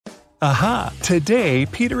Aha! Today,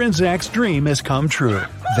 Peter and Zach's dream has come true.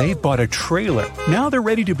 They've bought a trailer. Now they're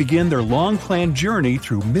ready to begin their long-planned journey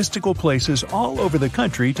through mystical places all over the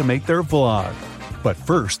country to make their vlog. But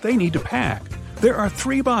first, they need to pack. There are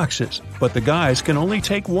 3 boxes, but the guys can only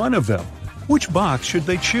take one of them. Which box should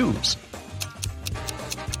they choose?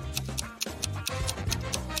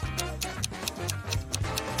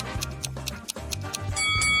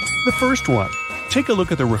 The first one. Take a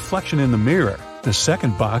look at the reflection in the mirror. The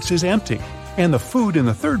second box is empty, and the food in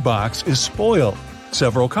the third box is spoiled.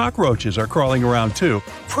 Several cockroaches are crawling around too,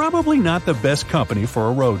 probably not the best company for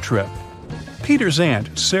a road trip. Peter's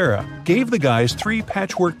aunt, Sarah, gave the guys 3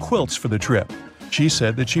 patchwork quilts for the trip. She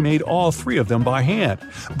said that she made all 3 of them by hand,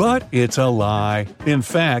 but it's a lie. In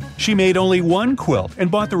fact, she made only 1 quilt and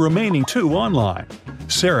bought the remaining 2 online.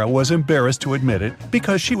 Sarah was embarrassed to admit it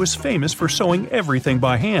because she was famous for sewing everything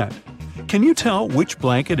by hand. Can you tell which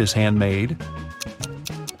blanket is handmade?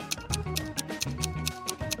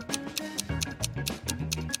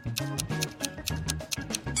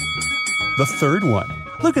 The third one.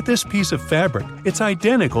 Look at this piece of fabric. It's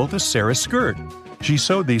identical to Sarah's skirt. She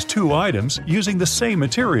sewed these 2 items using the same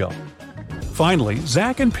material. Finally,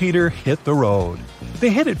 Zach and Peter hit the road. They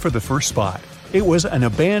headed for the first spot. It was an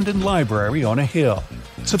abandoned library on a hill.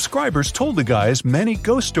 Subscribers told the guys many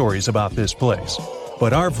ghost stories about this place.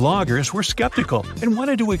 But our vloggers were skeptical and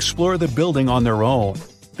wanted to explore the building on their own.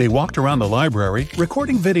 They walked around the library,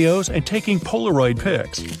 recording videos and taking Polaroid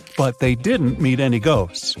pics. But they didn't meet any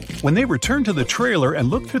ghosts. When they returned to the trailer and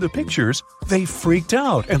looked through the pictures, they freaked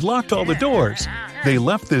out and locked all the doors. They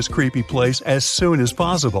left this creepy place as soon as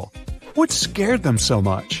possible. What scared them so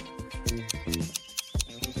much?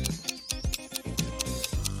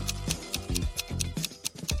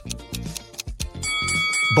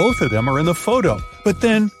 Both of them are in the photo, but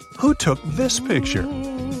then, who took this picture?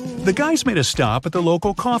 The guys made a stop at the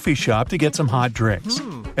local coffee shop to get some hot drinks.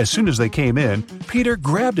 As soon as they came in, Peter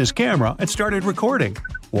grabbed his camera and started recording.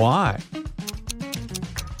 Why?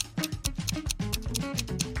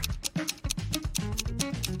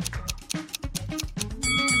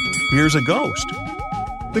 Here's a ghost.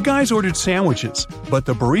 The guys ordered sandwiches, but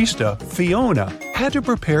the barista, Fiona, had to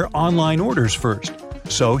prepare online orders first.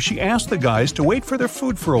 So she asked the guys to wait for their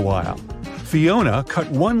food for a while. Fiona cut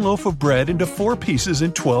 1 loaf of bread into 4 pieces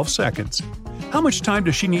in 12 seconds. How much time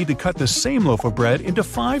does she need to cut the same loaf of bread into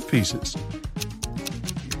 5 pieces?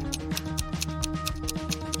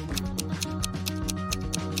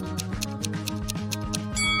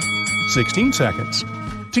 "16 seconds.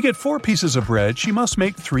 To get 4 pieces of bread, she must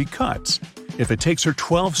make 3 cuts. If it takes her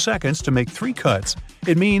 12 seconds to make 3 cuts,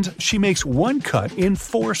 it means she makes 1 cut in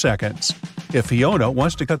 4 seconds. If Fiona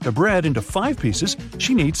wants to cut the bread into 5 pieces,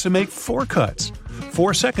 she needs to make 4 cuts.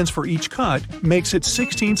 4 seconds for each cut makes it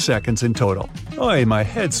 16 seconds in total. Oy, my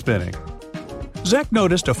head's spinning." Zach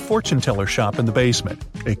noticed a fortune teller shop in the basement.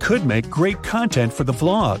 It could make great content for the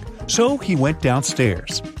vlog, so he went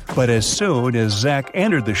downstairs. But as soon as Zach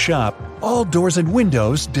entered the shop, all doors and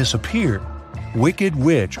windows disappeared. Wicked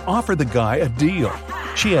Witch offered the guy a deal.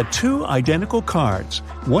 She had 2 identical cards.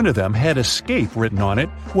 One of them had escape written on it,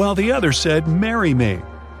 while the other said marry me.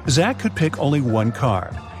 Zach could pick only 1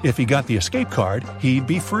 card. If he got the escape card, he'd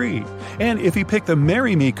be free. And if he picked the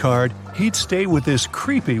marry me card, he'd stay with this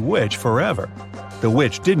creepy witch forever. The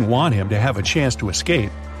witch didn't want him to have a chance to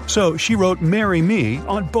escape, so she wrote marry me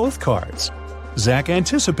on both cards. Zach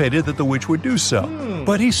anticipated that the witch would do so,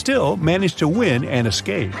 but he still managed to win and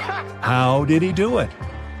escape. How did he do it?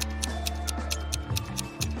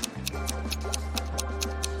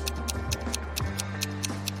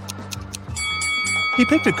 He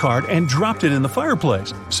picked a card and dropped it in the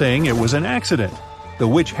fireplace, saying it was an accident. The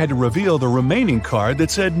witch had to reveal the remaining card that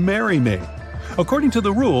said marry me. According to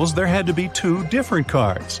the rules, there had to be 2 different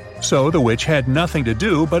cards. So the witch had nothing to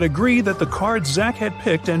do but agree that the card Zach had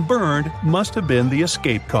picked and burned must have been the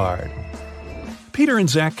escape card. Peter and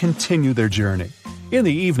Zach continued their journey. In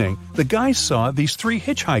the evening, the guys saw these 3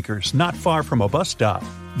 hitchhikers not far from a bus stop.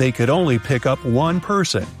 They could only pick up 1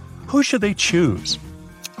 person. Who should they choose?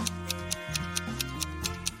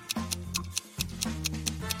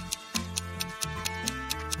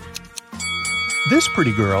 This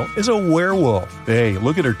pretty girl is a werewolf. Hey,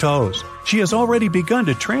 look at her toes. She has already begun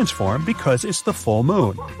to transform because it's the full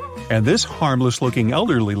moon. And this harmless-looking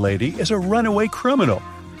elderly lady is a runaway criminal.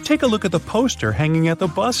 Take a look at the poster hanging at the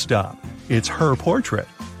bus stop. It's her portrait.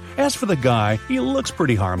 As for the guy, he looks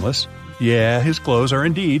pretty harmless. Yeah, his clothes are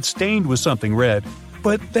indeed stained with something red,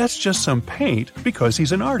 but that's just some paint because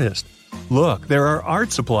he's an artist. Look, there are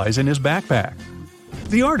art supplies in his backpack.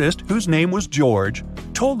 The artist, whose name was George,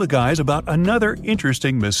 told the guys about another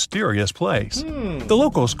interesting, mysterious place. The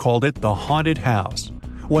locals called it the Haunted House.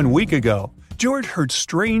 1 week ago, George heard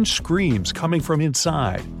strange screams coming from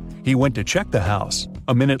inside. He went to check the house.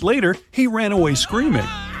 A minute later, he ran away screaming.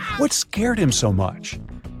 What scared him so much?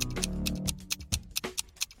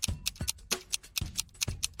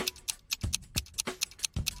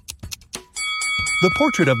 The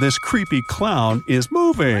portrait of this creepy clown is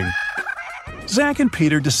moving. Zach and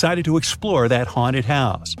Peter decided to explore that haunted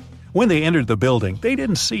house. When they entered the building, they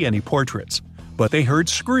didn't see any portraits, but they heard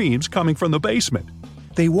screams coming from the basement.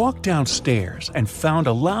 They walked downstairs and found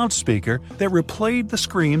a loudspeaker that replayed the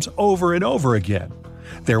screams over and over again.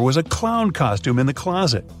 There was a clown costume in the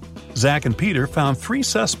closet. Zach and Peter found 3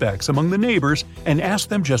 suspects among the neighbors and asked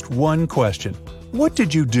them just one question. What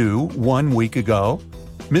did you do 1 week ago?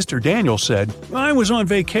 Mr. Daniel said, I was on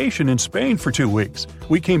vacation in Spain for 2 weeks.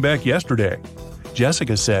 We came back yesterday.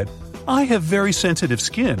 Jessica said, I have very sensitive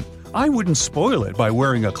skin. I wouldn't spoil it by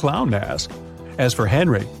wearing a clown mask. As for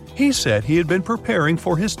Henry, he said he had been preparing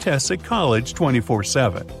for his tests at college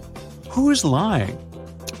 24/7. Who's lying?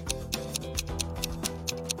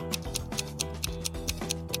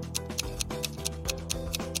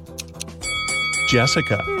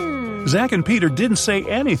 Jessica. Zach and Peter didn't say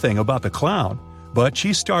anything about the clown, but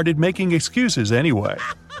she started making excuses anyway.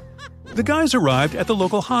 The guys arrived at the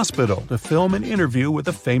local hospital to film an interview with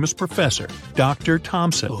a famous professor, Dr.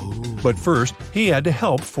 Thompson. But first, he had to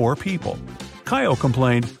help 4 people. Kyle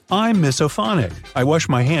complained, I'm misophonic. I wash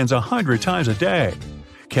my hands 100 times a day.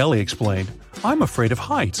 Kelly explained, I'm afraid of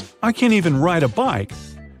heights. I can't even ride a bike.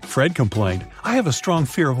 Fred complained, I have a strong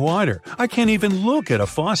fear of water. I can't even look at a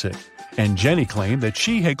faucet. And Jenny claimed that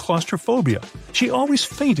she had claustrophobia. She always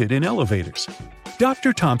fainted in elevators.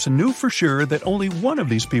 Dr. Thompson knew for sure that only one of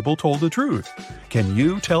these people told the truth. Can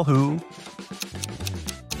you tell who?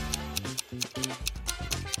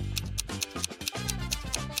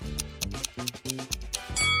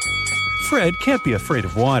 Fred can't be afraid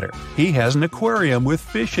of water. He has an aquarium with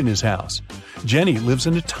fish in his house. Jenny lives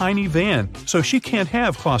in a tiny van, so she can't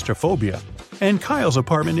have claustrophobia. And Kyle's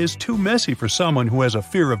apartment is too messy for someone who has a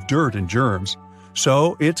fear of dirt and germs.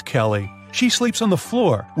 So it's Kelly. She sleeps on the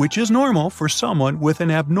floor, which is normal for someone with an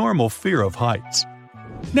abnormal fear of heights.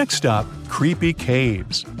 Next stop, creepy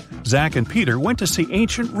caves. Zach and Peter went to see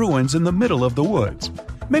ancient ruins in the middle of the woods.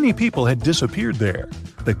 Many people had disappeared there.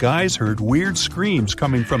 The guys heard weird screams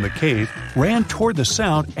coming from the cave, ran toward the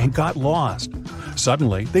sound, and got lost.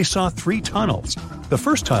 Suddenly, they saw 3 tunnels. The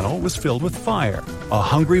first tunnel was filled with fire. A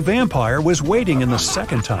hungry vampire was waiting in the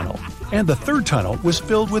second tunnel. And the third tunnel was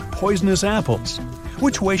filled with poisonous apples.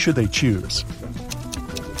 Which way should they choose?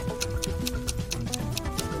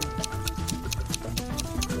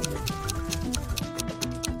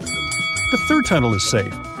 The third tunnel is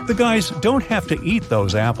safe. The guys don't have to eat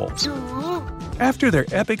those apples. After their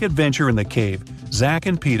epic adventure in the cave, Zach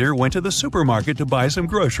and Peter went to the supermarket to buy some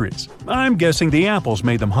groceries. I'm guessing the apples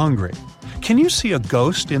made them hungry. Can you see a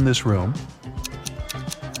ghost in this room?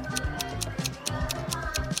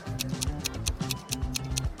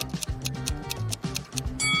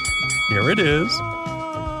 Here it is.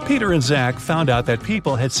 Peter and Zach found out that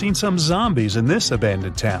people had seen some zombies in this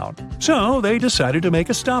abandoned town. So they decided to make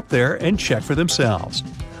a stop there and check for themselves.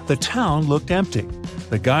 The town looked empty.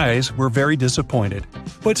 The guys were very disappointed.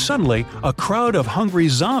 But suddenly, a crowd of hungry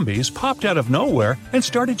zombies popped out of nowhere and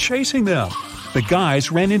started chasing them. The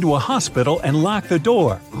guys ran into a hospital and locked the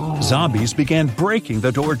door. Zombies began breaking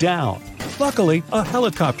the door down. Luckily, a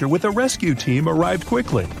helicopter with a rescue team arrived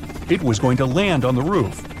quickly. It was going to land on the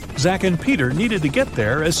roof. Zach and Peter needed to get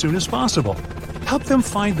there as soon as possible. Help them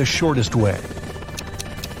find the shortest way.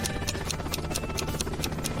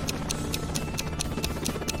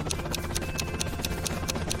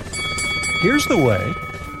 Here's the way.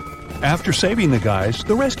 After saving the guys,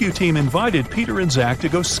 the rescue team invited Peter and Zach to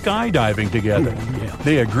go skydiving together.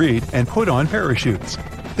 They agreed and put on parachutes.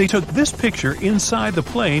 They took this picture inside the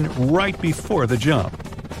plane right before the jump.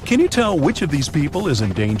 Can you tell which of these people is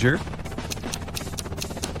in danger?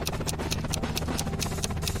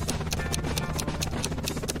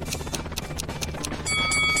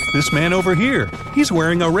 This man over here. He's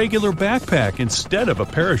wearing a regular backpack instead of a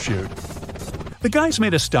parachute. The guys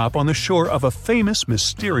made a stop on the shore of a famous,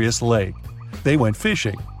 mysterious lake. They went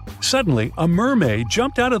fishing. Suddenly, a mermaid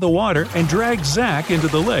jumped out of the water and dragged Zach into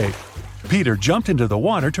the lake. Peter jumped into the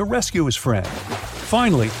water to rescue his friend.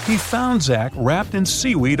 Finally, he found Zach wrapped in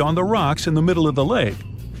seaweed on the rocks in the middle of the lake.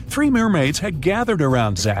 3 mermaids had gathered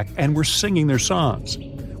around Zach and were singing their songs.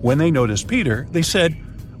 When they noticed Peter, they said,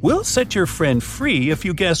 "We'll set your friend free if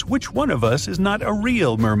you guess which one of us is not a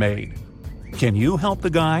real mermaid." Can you help the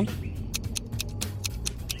guy?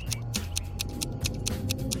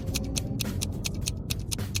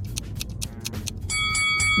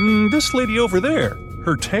 This lady over there,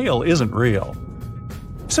 her tail isn't real."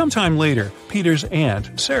 Sometime later, Peter's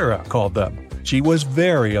aunt, Sarah, called them. She was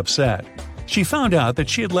very upset. She found out that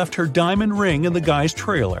she had left her diamond ring in the guy's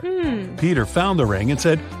trailer. Peter found the ring and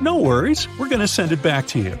said, "No worries, we're going to send it back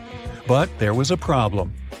to you." But there was a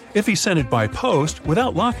problem. If he sent it by post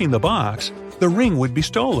without locking the box, the ring would be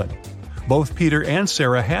stolen. Both Peter and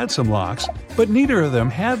Sarah had some locks, but neither of them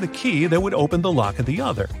had the key that would open the lock of the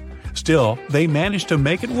other. Still, they managed to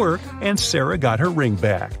make it work and Sarah got her ring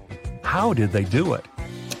back. How did they do it?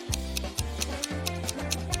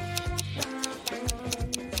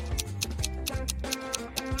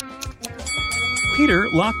 Peter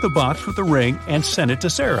locked the box with the ring and sent it to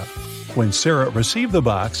Sarah. When Sarah received the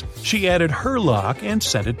box, she added her lock and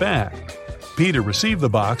sent it back. Peter received the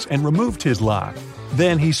box and removed his lock.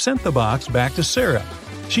 Then he sent the box back to Sarah.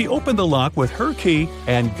 She opened the lock with her key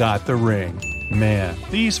and got the ring. Man,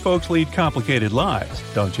 these folks lead complicated lives,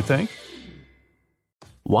 don't you think?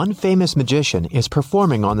 One famous magician is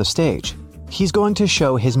performing on the stage. He's going to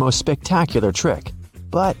show his most spectacular trick.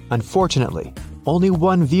 But, unfortunately, only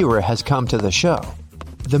one viewer has come to the show.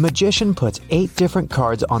 The magician puts 8 different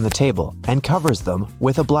cards on the table and covers them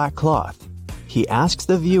with a black cloth. He asks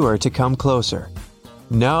the viewer to come closer.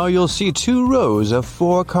 "Now you'll see 2 rows of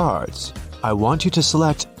 4 cards. I want you to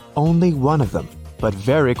select only one of them, but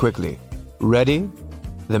very quickly. Ready?"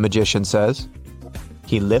 the magician says.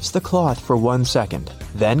 He lifts the cloth for 1 second,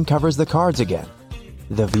 then covers the cards again.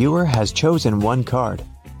 The viewer has chosen one card.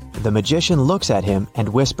 The magician looks at him and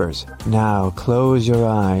whispers, "Now close your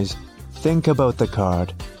eyes. Think about the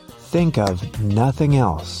card. Think of nothing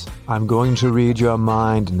else. I'm going to read your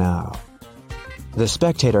mind now." The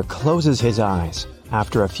spectator closes his eyes.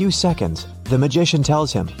 After a few seconds, the magician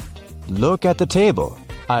tells him, "Look at the table.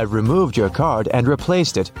 I've removed your card and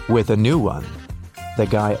replaced it with a new one." The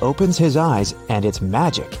guy opens his eyes and it's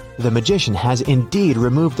magic. The magician has indeed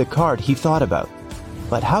removed the card he thought about.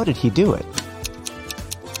 But how did he do it?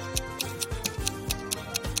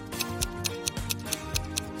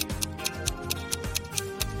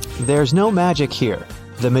 There's no magic here.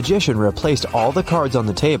 The magician replaced all the cards on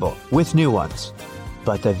the table with new ones.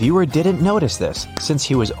 But the viewer didn't notice this since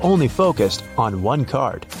he was only focused on one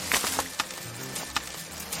card.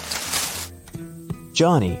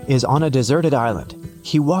 Johnny is on a deserted island.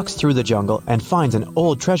 He walks through the jungle and finds an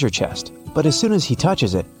old treasure chest. But as soon as he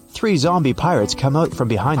touches it, 3 zombie pirates come out from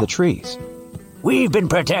behind the trees. "We've been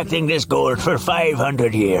protecting this gold for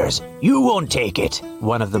 500 years. You won't take it,"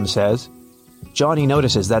 one of them says. Johnny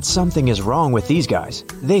notices that something is wrong with these guys.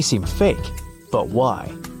 They seem fake. But why?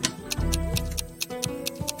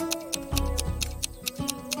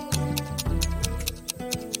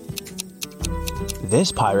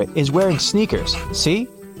 This pirate is wearing sneakers. See?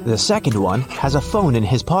 The second one has a phone in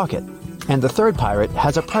his pocket. And the third pirate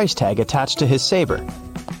has a price tag attached to his saber.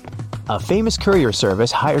 A famous courier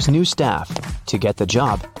service hires new staff. To get the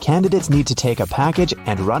job, candidates need to take a package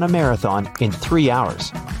and run a marathon in 3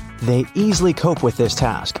 hours. They easily cope with this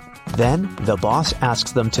task. Then, the boss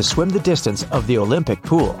asks them to swim the distance of the Olympic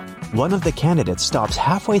pool. One of the candidates stops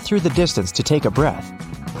halfway through the distance to take a breath.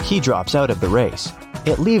 He drops out of the race.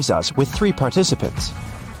 It leaves us with 3 participants.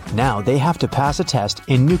 Now they have to pass a test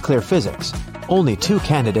in nuclear physics. Only 2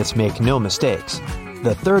 candidates make no mistakes.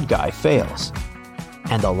 The third guy fails.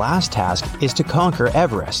 And the last task is to conquer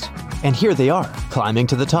Everest. And here they are, climbing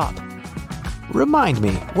to the top. "Remind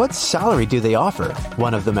me, what salary do they offer?"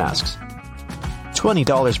 one of them asks.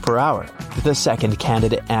 $20 per hour, the second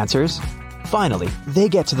candidate answers. Finally, they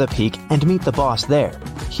get to the peak and meet the boss there.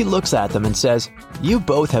 He looks at them and says, "You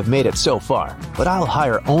both have made it so far, but I'll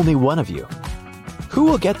hire only one of you. Who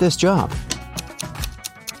will get this job?"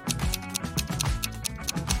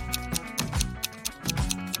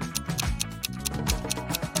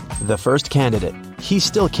 The first candidate. He's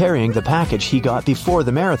still carrying the package he got before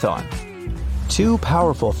the marathon. 2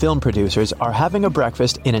 powerful film producers are having a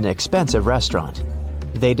breakfast in an expensive restaurant.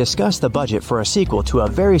 They discuss the budget for a sequel to a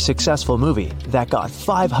very successful movie that got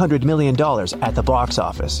 $500 million at the box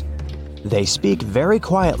office. They speak very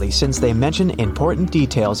quietly since they mention important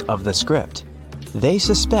details of the script. They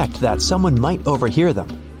suspect that someone might overhear them.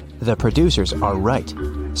 The producers are right.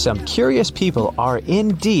 Some curious people are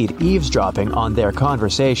indeed eavesdropping on their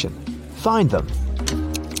conversation. Find them.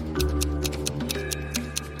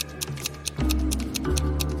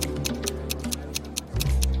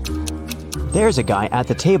 There's a guy at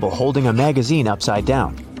the table holding a magazine upside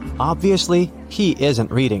down. Obviously, he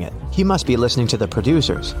isn't reading it. He must be listening to the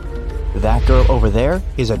producers. That girl over there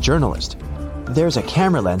is a journalist. There's a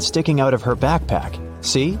camera lens sticking out of her backpack.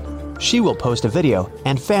 See? She will post a video,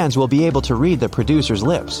 and fans will be able to read the producer's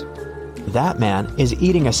lips. That man is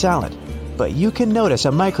eating a salad, but you can notice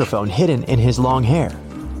a microphone hidden in his long hair.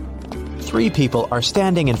 3 people are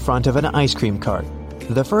standing in front of an ice cream cart.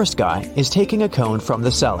 The first guy is taking a cone from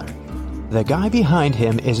the seller. The guy behind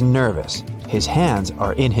him is nervous. His hands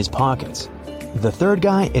are in his pockets. The third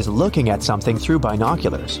guy is looking at something through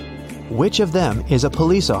binoculars. Which of them is a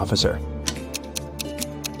police officer?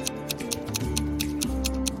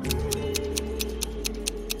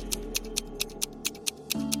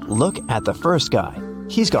 Look at the first guy.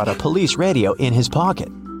 He's got a police radio in his pocket.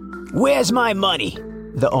 Where's my money?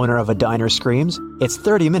 The owner of a diner screams. It's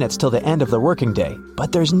 30 minutes till the end of the working day,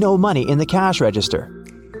 but there's no money in the cash register.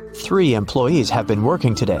 3 employees have been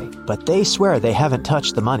working today, but they swear they haven't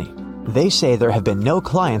touched the money. They say there have been no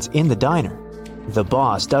clients in the diner. The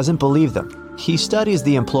boss doesn't believe them. He studies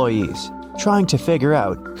the employees, trying to figure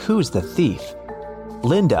out who's the thief.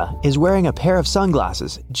 Linda is wearing a pair of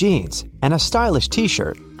sunglasses, jeans, and a stylish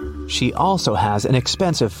t-shirt. She also has an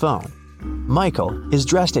expensive phone. Michael is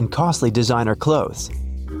dressed in costly designer clothes.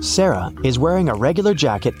 Sarah is wearing a regular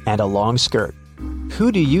jacket and a long skirt.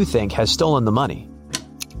 Who do you think has stolen the money?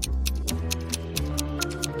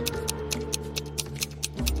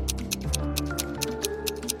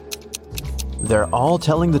 They're all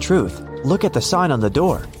telling the truth. Look at the sign on the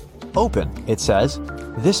door. Open, it says.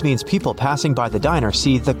 This means people passing by the diner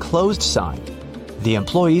see the closed sign. The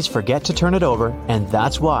employees forget to turn it over, and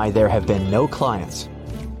that's why there have been no clients.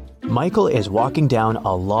 Michael is walking down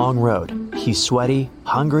a long road. He's sweaty,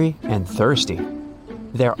 hungry, and thirsty.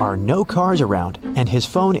 There are no cars around, and his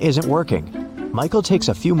phone isn't working. Michael takes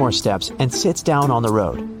a few more steps and sits down on the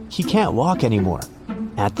road. He can't walk anymore.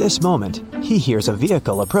 At this moment, he hears a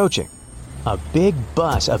vehicle approaching. A big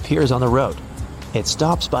bus appears on the road. It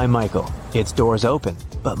stops by Michael. Its doors open,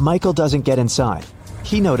 but Michael doesn't get inside.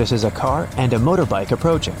 He notices a car and a motorbike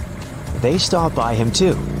approaching. They stop by him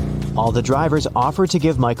too. All the drivers offer to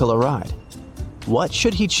give Michael a ride. What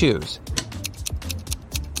should he choose?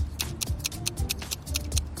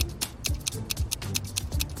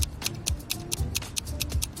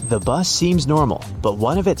 The bus seems normal, but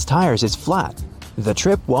one of its tires is flat. The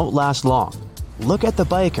trip won't last long. Look at the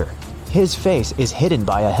biker. His face is hidden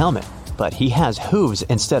by a helmet, but he has hooves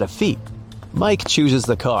instead of feet. Mike chooses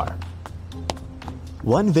the car.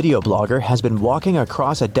 One video blogger has been walking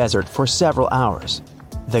across a desert for several hours.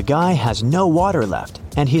 The guy has no water left,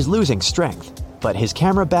 and he's losing strength, but his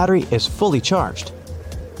camera battery is fully charged.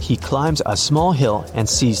 He climbs a small hill and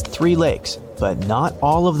sees 3 lakes, but not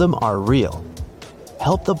all of them are real.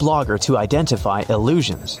 Help the blogger to identify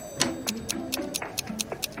illusions.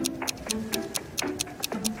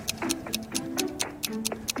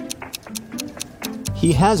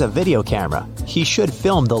 He has a video camera. He should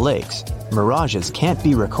film the lakes. Mirages can't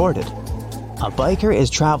be recorded. A biker is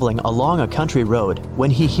traveling along a country road when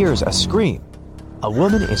he hears a scream. A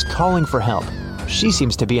woman is calling for help. She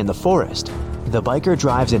seems to be in the forest. The biker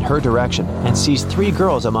drives in her direction and sees 3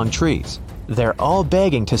 girls among trees. They're all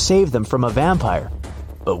begging to save them from a vampire.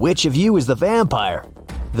 But which of you is the vampire?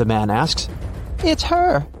 The man asks. It's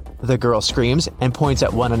her, the girl screams and points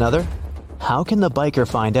at one another. How can the biker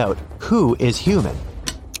find out who is human?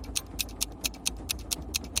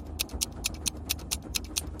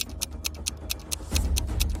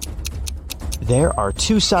 There are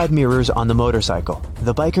 2 side mirrors on the motorcycle.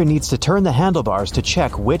 The biker needs to turn the handlebars to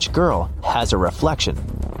check which girl has a reflection.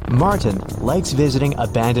 Martin likes visiting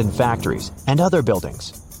abandoned factories and other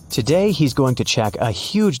buildings. Today he's going to check a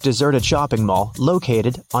huge deserted shopping mall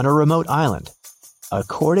located on a remote island.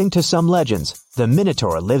 According to some legends, the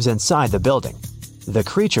Minotaur lives inside the building. The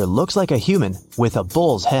creature looks like a human with a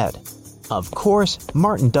bull's head. Of course,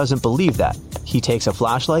 Martin doesn't believe that. He takes a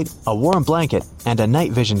flashlight, a warm blanket, and a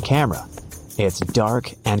night vision camera. It's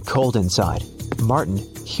dark and cold inside. Martin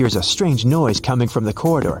hears a strange noise coming from the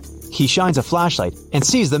corridor. He shines a flashlight and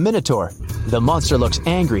sees the Minotaur. The monster looks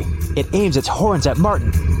angry. It aims its horns at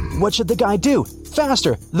Martin. What should the guy do?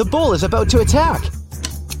 Faster! The bull is about to attack!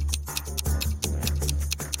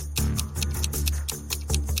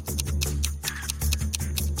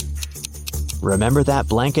 Remember that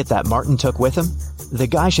blanket that Martin took with him? The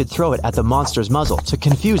guy should throw it at the monster's muzzle to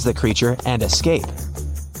confuse the creature and escape.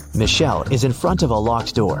 Michelle is in front of a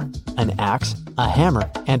locked door. An axe, a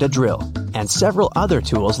hammer, and a drill, and several other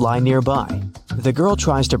tools lie nearby. The girl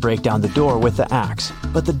tries to break down the door with the axe,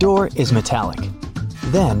 but the door is metallic.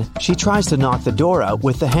 Then, she tries to knock the door out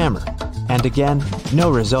with the hammer, and again,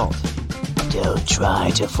 no result. Don't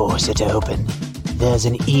try to force it open. There's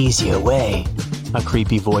an easier way, a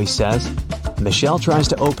creepy voice says. Michelle tries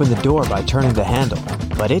to open the door by turning the handle,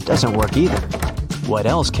 but it doesn't work either. What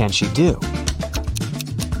else can she do?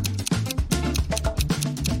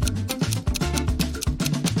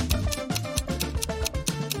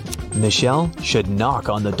 Michelle should knock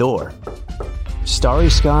on the door. Starry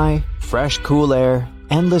sky, fresh cool air,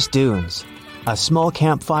 endless dunes, a small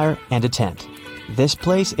campfire, and a tent. This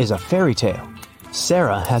place is a fairy tale.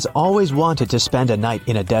 Sarah has always wanted to spend a night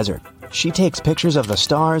in a desert. She takes pictures of the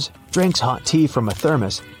stars, drinks hot tea from a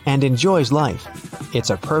thermos, and enjoys life. It's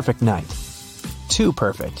a perfect night. Too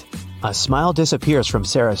perfect. A smile disappears from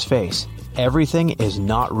Sarah's face. Everything is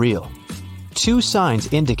not real. 2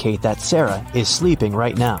 signs indicate that Sarah is sleeping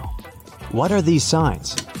right now. What are these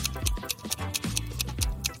signs?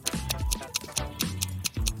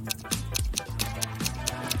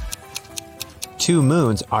 Two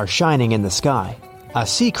moons are shining in the sky. A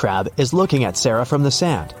sea crab is looking at Sarah from the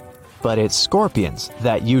sand. But it's scorpions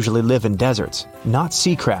that usually live in deserts, not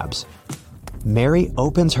sea crabs. Mary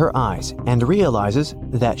opens her eyes and realizes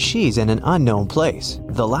that she's in an unknown place.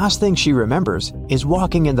 The last thing she remembers is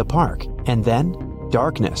walking in the park, and then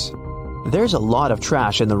darkness. There's a lot of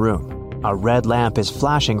trash in the room. A red lamp is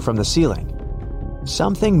flashing from the ceiling.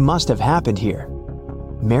 Something must have happened here.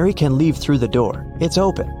 Mary can leave through the door. It's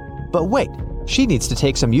open. But wait, she needs to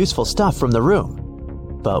take some useful stuff from the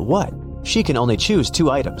room. But what? She can only choose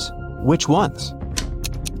 2 items. Which ones?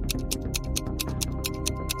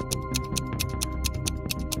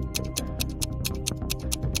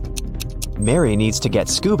 Mary needs to get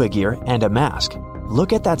scuba gear and a mask.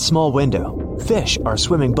 Look at that small window. Fish are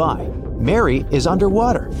swimming by. Mary is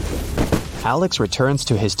underwater. Alex returns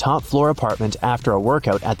to his top-floor apartment after a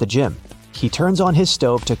workout at the gym. He turns on his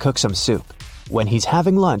stove to cook some soup. When he's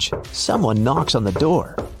having lunch, someone knocks on the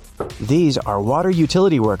door. These are water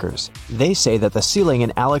utility workers. They say that the ceiling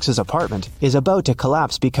in Alex's apartment is about to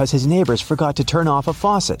collapse because his neighbors forgot to turn off a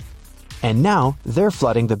faucet. And now they're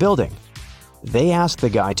flooding the building. They ask the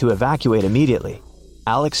guy to evacuate immediately.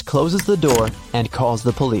 Alex closes the door and calls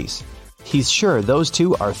the police. He's sure those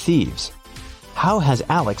 2 are thieves. How has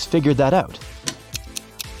Alex figured that out?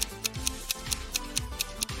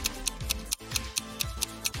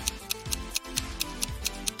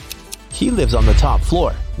 He lives on the top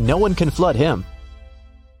floor. No one can flood him.